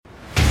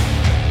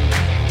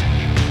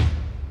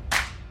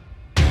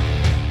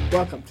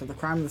Welcome to the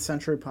Crime of the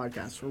Century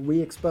podcast, where we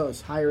expose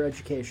higher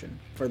education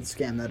for the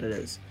scam that it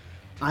is.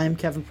 I am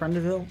Kevin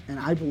Prendeville, and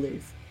I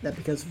believe that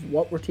because of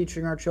what we're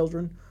teaching our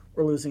children,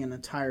 we're losing an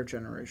entire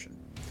generation.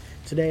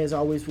 Today, as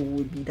always, we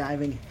will be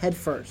diving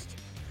headfirst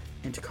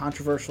into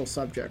controversial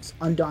subjects,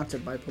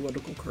 undaunted by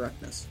political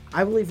correctness.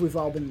 I believe we've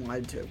all been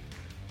lied to.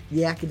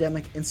 The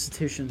academic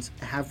institutions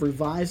have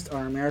revised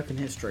our American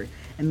history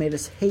and made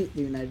us hate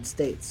the United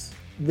States.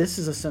 This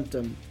is a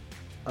symptom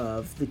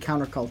of the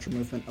counterculture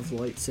movement of the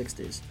late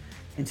 60s.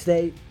 And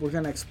today, we're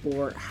going to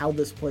explore how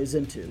this plays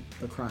into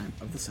the crime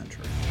of the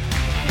century.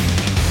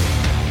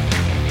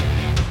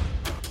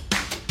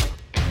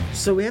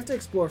 So we have to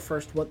explore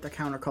first what the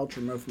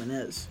counterculture movement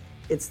is.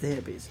 It's the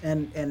hippies.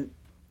 And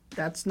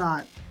that's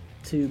not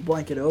to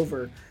blanket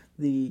over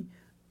the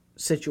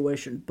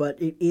situation,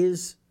 but it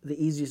is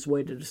the easiest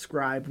way to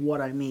describe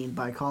what I mean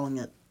by calling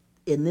it,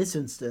 in this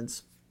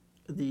instance,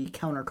 the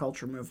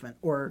counterculture movement,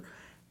 or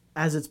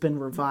as it's been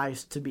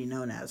revised to be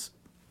known as.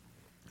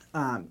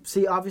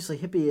 See, obviously,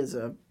 hippie is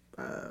a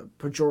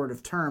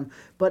pejorative term,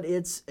 but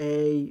it's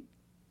a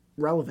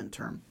relevant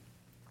term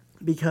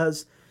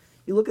because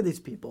you look at these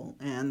people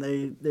and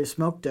they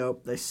smoke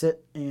dope, they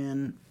sit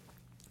in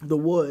the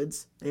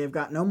woods, they have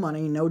got no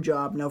money, no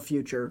job, no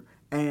future,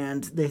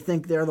 and they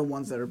think they're the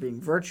ones that are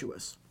being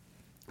virtuous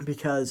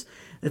because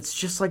it's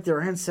just like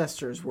their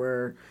ancestors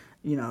where,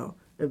 you know,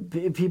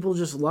 people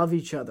just love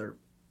each other.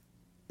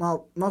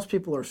 Well, most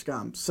people are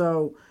scum,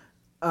 so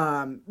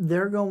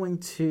they're going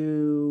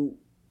to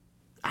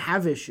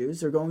have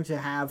issues. They're going to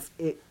have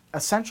it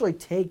essentially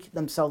take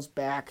themselves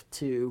back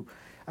to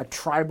a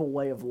tribal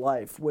way of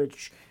life,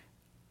 which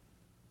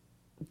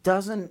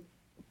doesn't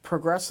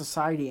progress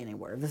society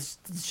anywhere. It's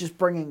just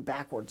bringing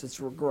backwards. It's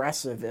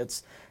regressive.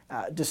 It's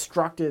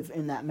destructive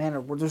in that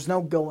manner where there's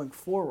no going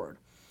forward.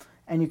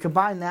 And you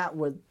combine that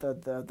with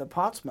the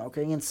pot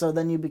smoking, and so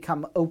then you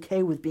become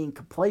okay with being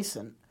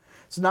complacent.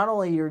 So not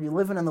only are you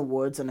living in the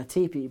woods in a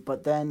teepee,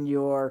 but then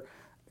you're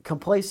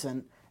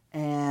complacent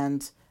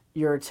and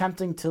you're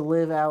attempting to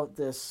live out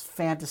this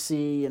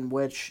fantasy in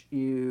which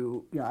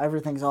you know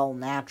everything's all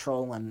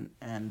natural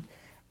and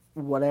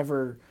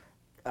whatever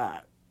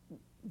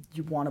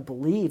you want to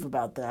believe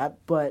about that.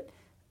 But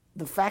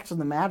the fact of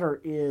the matter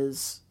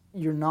is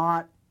you're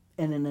not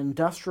in an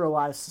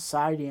industrialized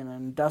society, in an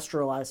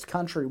industrialized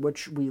country,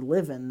 which we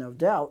live in, no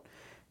doubt.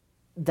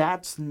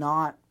 That's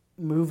not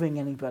moving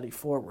anybody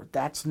forward.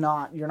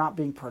 You're not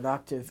being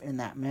productive in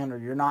that manner.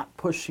 You're not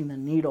pushing the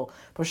needle,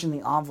 pushing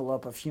the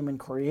envelope of human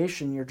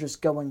creation. You're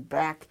just going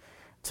back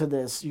to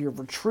this. You're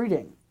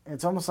retreating.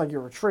 It's almost like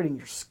you're retreating.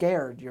 You're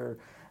scared. You're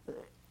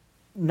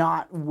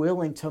not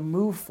willing to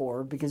move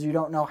forward because you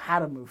don't know how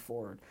to move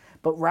forward.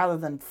 But rather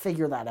than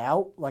figure that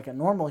out like a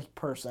normal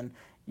person,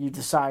 you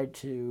decide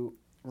to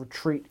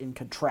retreat and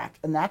contract.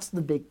 And that's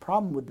the big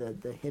problem with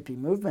the hippie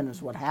movement.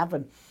 Is what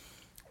happened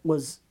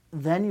was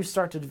then you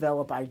start to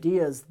develop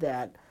ideas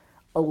that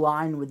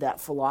align with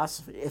that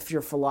philosophy, if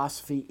your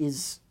philosophy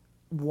is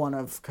one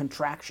of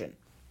contraction.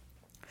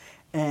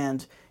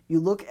 And you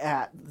look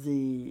at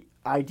the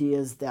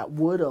ideas that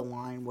would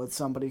align with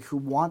somebody who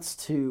wants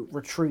to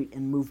retreat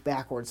and move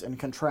backwards and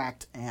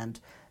contract and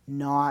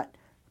not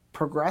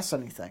progress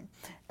anything.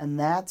 And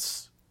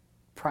that's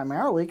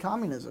primarily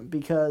communism,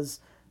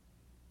 because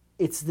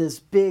it's this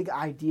big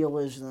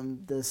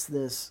idealism,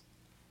 this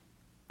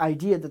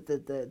idea that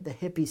the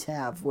hippies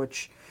have,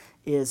 which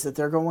is that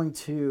they're going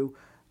to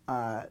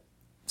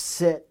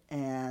sit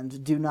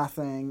and do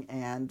nothing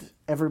and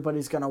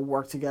everybody's going to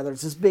work together.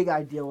 It's this big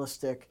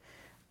idealistic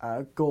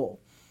goal.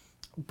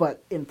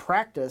 But in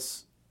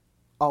practice,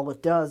 all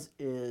it does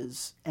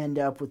is end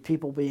up with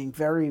people being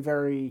very,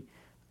 very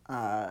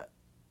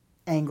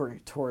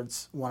angry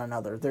towards one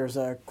another. There's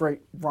a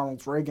great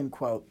Ronald Reagan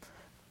quote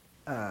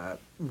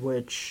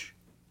which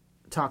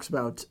talks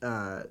about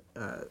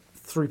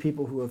three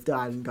people who have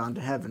died and gone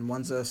to heaven.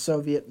 One's a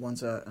Soviet,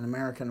 one's an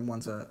American, and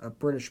one's a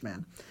British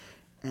man.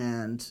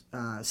 And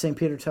St.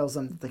 Peter tells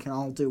them that they can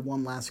all do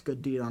one last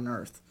good deed on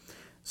earth.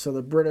 So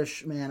the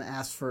British man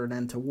asks for an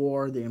end to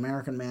war, the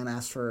American man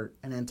asks for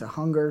an end to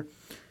hunger,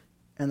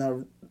 and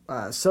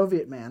the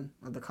Soviet man,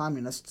 or the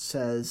communist,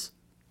 says,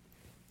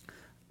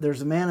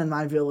 "There's a man in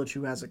my village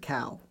who has a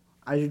cow.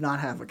 I do not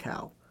have a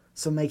cow,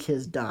 so make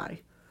his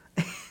die."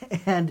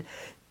 And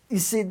you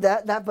see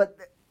that, but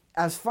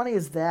as funny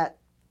as that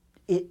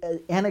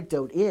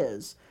anecdote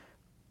is,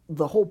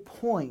 the whole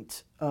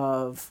point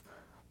of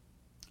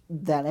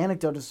that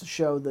anecdote is to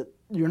show that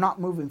you're not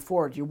moving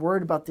forward. You're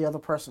worried about the other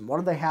person. What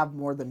do they have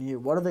more than you?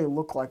 What do they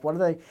look like?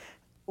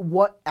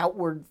 What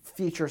outward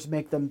features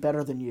make them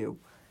better than you?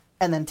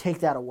 And then take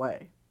that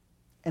away.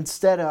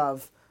 Instead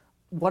of,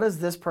 what has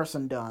this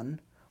person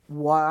done?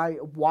 Why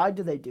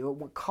do they do it?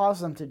 What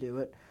caused them to do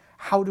it?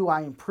 How do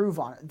I improve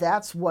on it?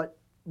 That's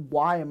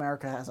why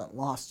America hasn't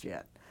lost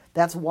yet.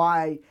 That's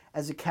why,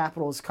 as a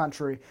capitalist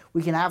country,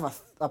 we can have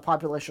a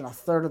population a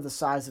third of the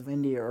size of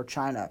India or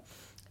China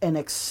and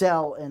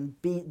excel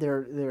and beat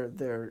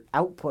their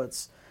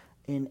outputs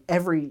in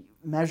every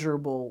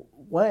measurable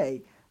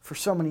way for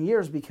so many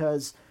years,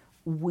 because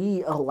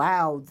we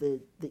allow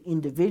the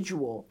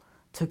individual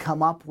to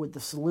come up with the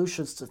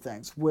solutions to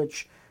things,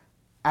 which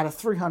out of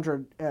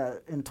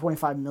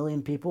 325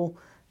 million people,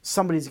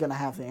 somebody's going to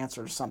have the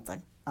answer to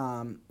something.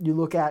 You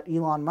look at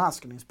Elon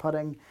Musk, and he's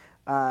putting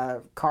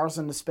cars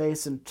into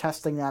space and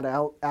testing that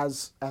out.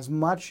 As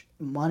much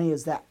money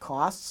as that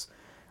costs,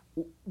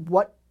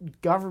 what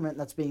government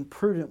that's being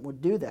prudent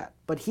would do that?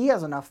 But he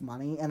has enough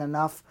money and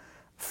enough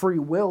free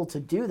will to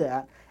do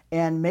that,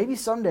 and maybe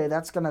someday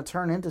that's going to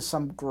turn into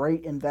some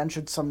great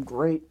invention, some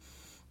great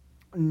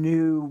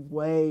new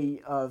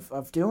way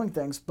of doing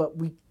things. But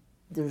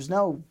there's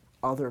no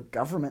other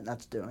government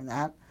that's doing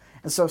that.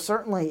 And so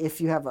certainly if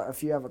you have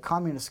a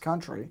communist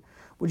country,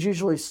 which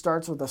usually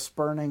starts with a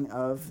spurning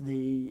of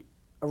the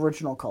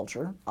original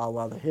culture, a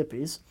la the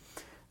hippies,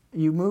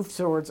 you move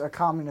towards a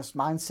communist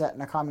mindset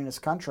in a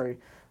communist country.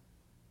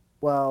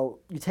 Well,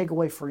 you take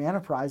away free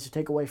enterprise, you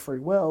take away free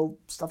will,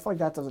 stuff like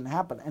that doesn't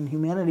happen, and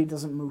humanity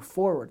doesn't move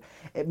forward.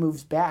 It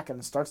moves back, and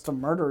it starts to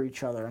murder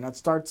each other, and it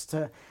starts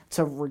to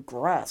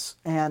regress.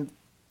 And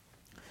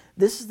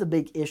this is the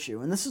big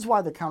issue, and this is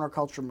why the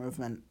counterculture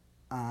movement,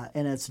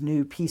 in its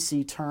new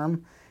PC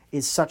term,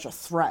 is such a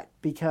threat,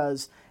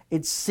 because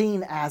it's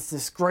seen as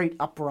this great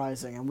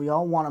uprising, and we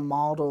all want to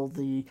model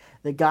the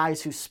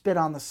guys who spit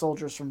on the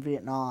soldiers from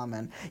Vietnam,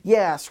 and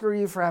yeah, screw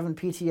you for having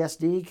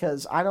PTSD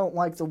because I don't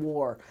like the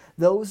war.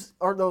 Those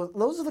are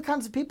the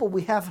kinds of people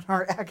we have in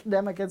our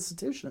academic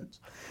institutions.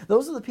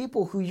 Those are the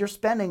people who you're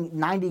spending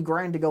 90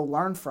 grand to go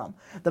learn from.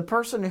 The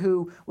person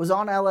who was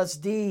on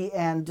LSD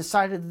and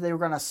decided that they were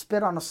going to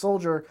spit on a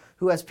soldier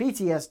who has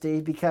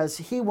PTSD because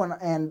he went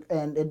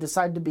and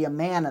decided to be a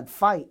man and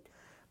fight.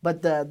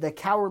 But the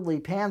cowardly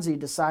pansy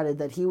decided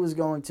that he was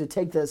going to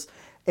take this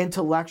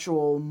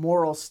intellectual,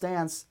 moral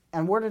stance,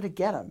 and where did it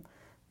get him?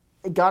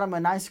 It got him a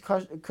nice,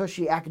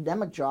 cushy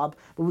academic job,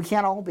 but we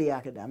can't all be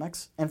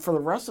academics. And for the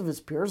rest of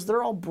his peers,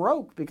 they're all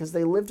broke because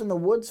they lived in the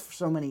woods for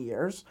so many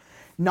years,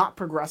 not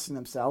progressing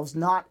themselves,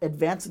 not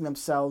advancing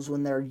themselves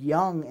when they're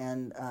young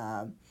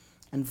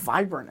and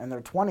vibrant in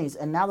their 20s.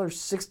 And now they're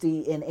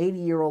 60 and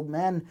 80-year-old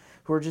men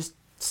who are just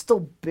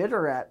still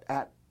bitter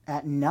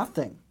at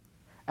nothing.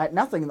 At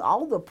nothing.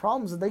 All the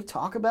problems that they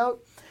talk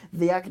about,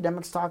 the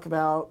academics talk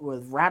about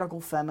with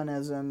radical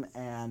feminism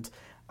and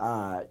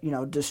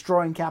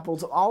destroying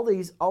capitalism, all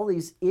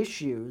these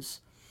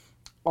issues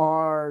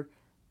are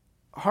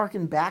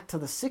harken back to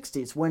the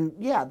 60s when,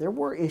 yeah, there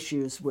were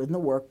issues within the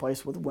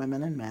workplace with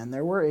women and men.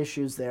 There were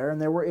issues there, and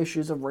there were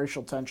issues of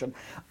racial tension.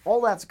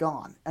 All that's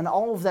gone, and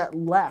all of that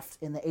left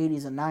in the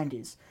 80s and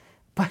 90s.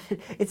 But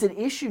it's an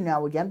issue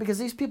now again because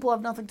these people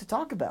have nothing to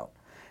talk about,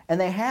 and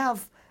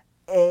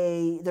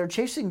they're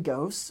chasing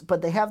ghosts,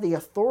 but they have the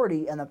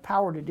authority and the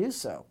power to do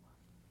so.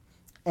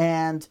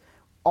 And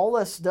all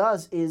this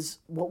does is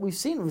what we've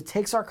seen. It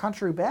takes our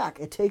country back.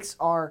 It takes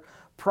our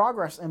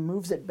progress and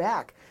moves it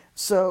back.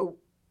 So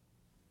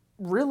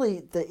really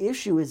the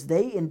issue is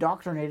they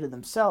indoctrinated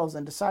themselves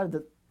and decided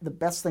that the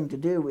best thing to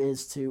do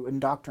is to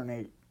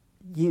indoctrinate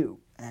you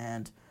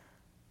and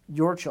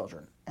your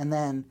children. And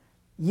then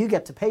you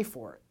get to pay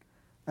for it.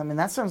 I mean,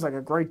 that sounds like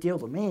a great deal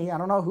to me. I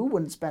don't know who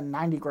wouldn't spend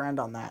 90 grand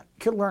on that.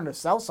 You could learn to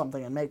sell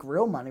something and make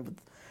real money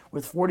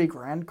with 40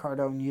 grand,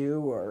 Cardone U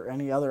or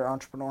any other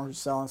entrepreneur who's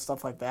selling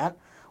stuff like that.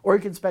 Or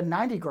you could spend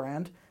 90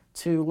 grand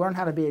to learn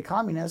how to be a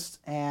communist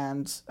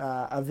and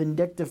a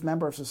vindictive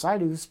member of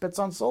society who spits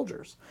on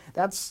soldiers.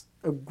 That's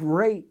a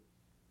great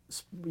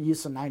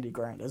use of 90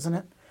 grand, isn't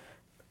it?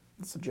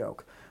 It's a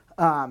joke.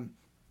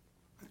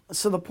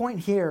 So the point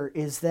here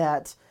is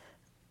that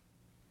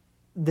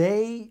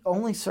the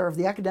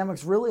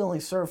academics really only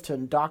serve to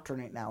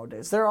indoctrinate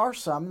nowadays. There are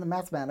some, the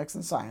mathematics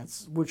and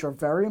science, which are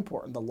very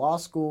important. The law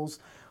schools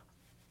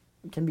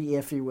can be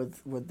iffy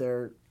with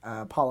their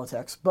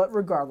politics, but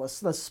regardless,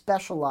 the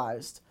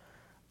specialized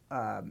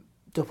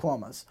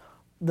diplomas,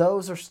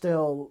 those are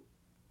still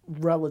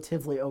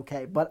relatively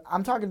okay. But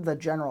I'm talking the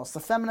generals, the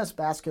feminist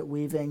basket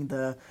weaving,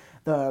 the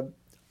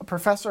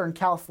professor in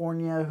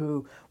California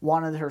who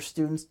wanted her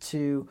students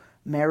to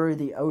marry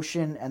the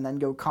ocean and then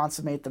go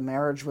consummate the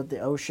marriage with the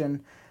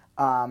ocean.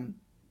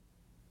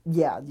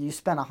 Yeah, you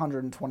spent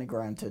 120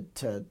 grand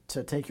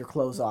to take your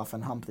clothes off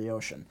and hump the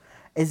ocean.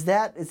 Is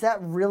that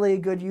really a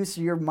good use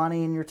of your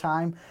money and your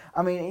time?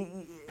 I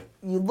mean,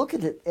 you look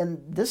at it,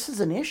 and this is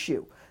an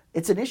issue.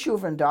 It's an issue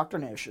of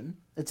indoctrination.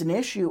 It's an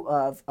issue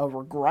of a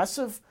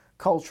regressive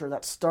culture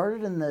that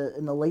started in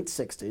the late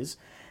 60s,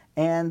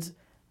 and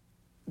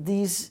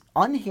these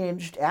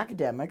unhinged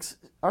academics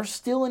are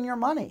stealing your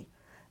money.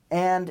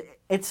 And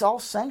it's all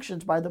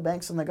sanctioned by the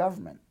banks and the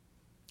government.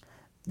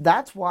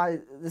 That's why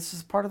this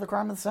is part of the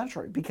crime of the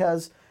century,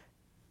 because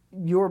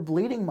you're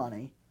bleeding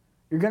money.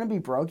 You're going to be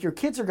broke. Your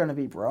kids are going to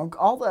be broke.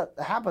 All that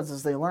happens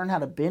is they learn how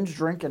to binge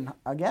drink and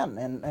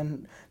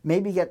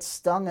maybe get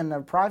stung in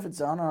a private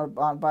zone or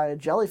by a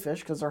jellyfish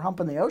because they're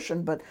humping the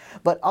ocean. But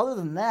other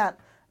than that,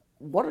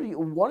 what are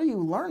you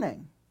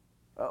learning?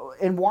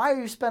 And why are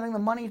you spending the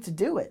money to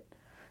do it?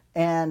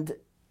 And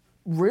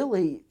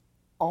really,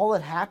 all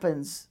that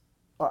happens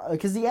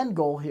because the end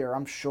goal here,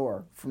 I'm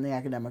sure, from the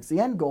academics, the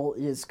end goal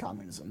is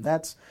communism.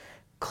 That's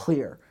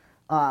clear.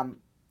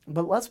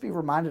 But let's be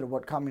reminded of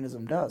what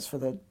communism does. For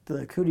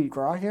the coup de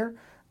grace here,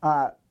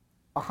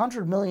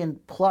 100 million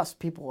plus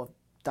people have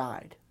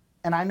died.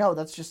 And I know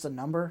that's just a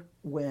number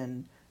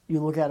when you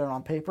look at it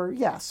on paper.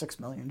 Yeah, 6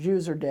 million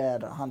Jews are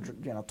dead,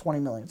 20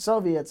 million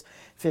Soviets,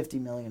 50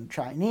 million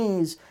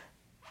Chinese.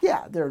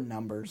 Yeah, they're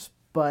numbers,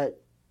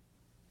 but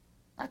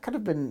that could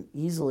have been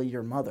easily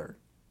your mother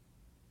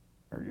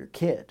or your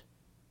kid,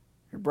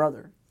 your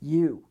brother,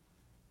 you.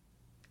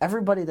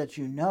 Everybody that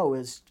you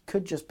know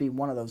could just be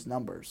one of those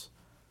numbers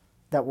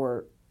that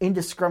were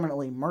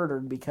indiscriminately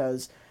murdered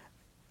because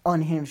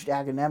unhinged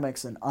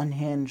academics and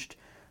unhinged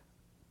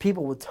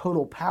people with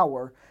total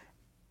power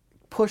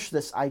push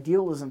this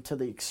idealism to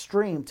the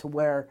extreme to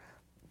where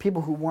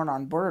people who weren't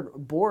on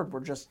board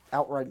were just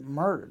outright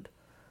murdered.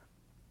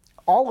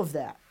 All of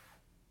that,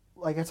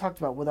 like I talked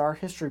about with our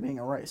history being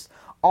erased,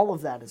 all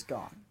of that is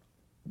gone.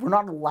 We're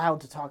not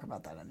allowed to talk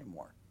about that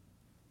anymore.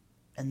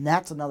 And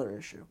that's another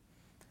issue.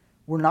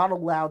 We're not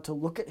allowed to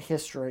look at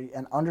history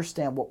and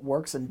understand what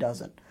works and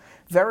doesn't.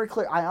 Very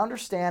clear. I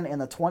understand in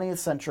the 20th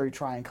century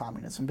trying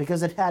communism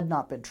because it had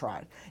not been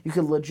tried. You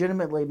could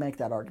legitimately make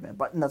that argument.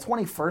 But in the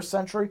 21st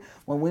century,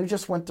 when we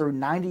just went through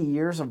 90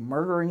 years of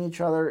murdering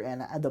each other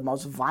and the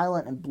most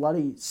violent and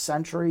bloody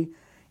century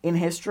in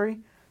history,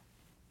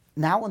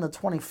 now in the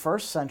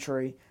 21st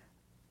century,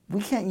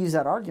 we can't use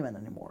that argument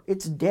anymore.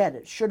 It's dead.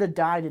 It should have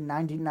died in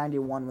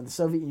 1991 when the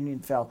Soviet Union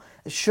fell.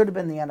 It should have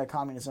been the end of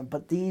communism.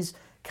 But these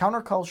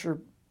counterculture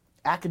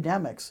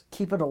academics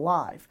keep it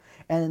alive.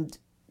 And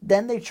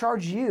then they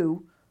charge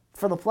you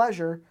for the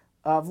pleasure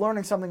of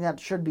learning something that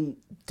should be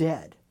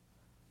dead.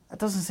 That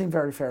doesn't seem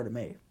very fair to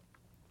me.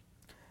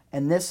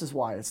 And this is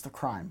why it's the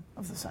crime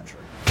of the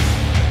century.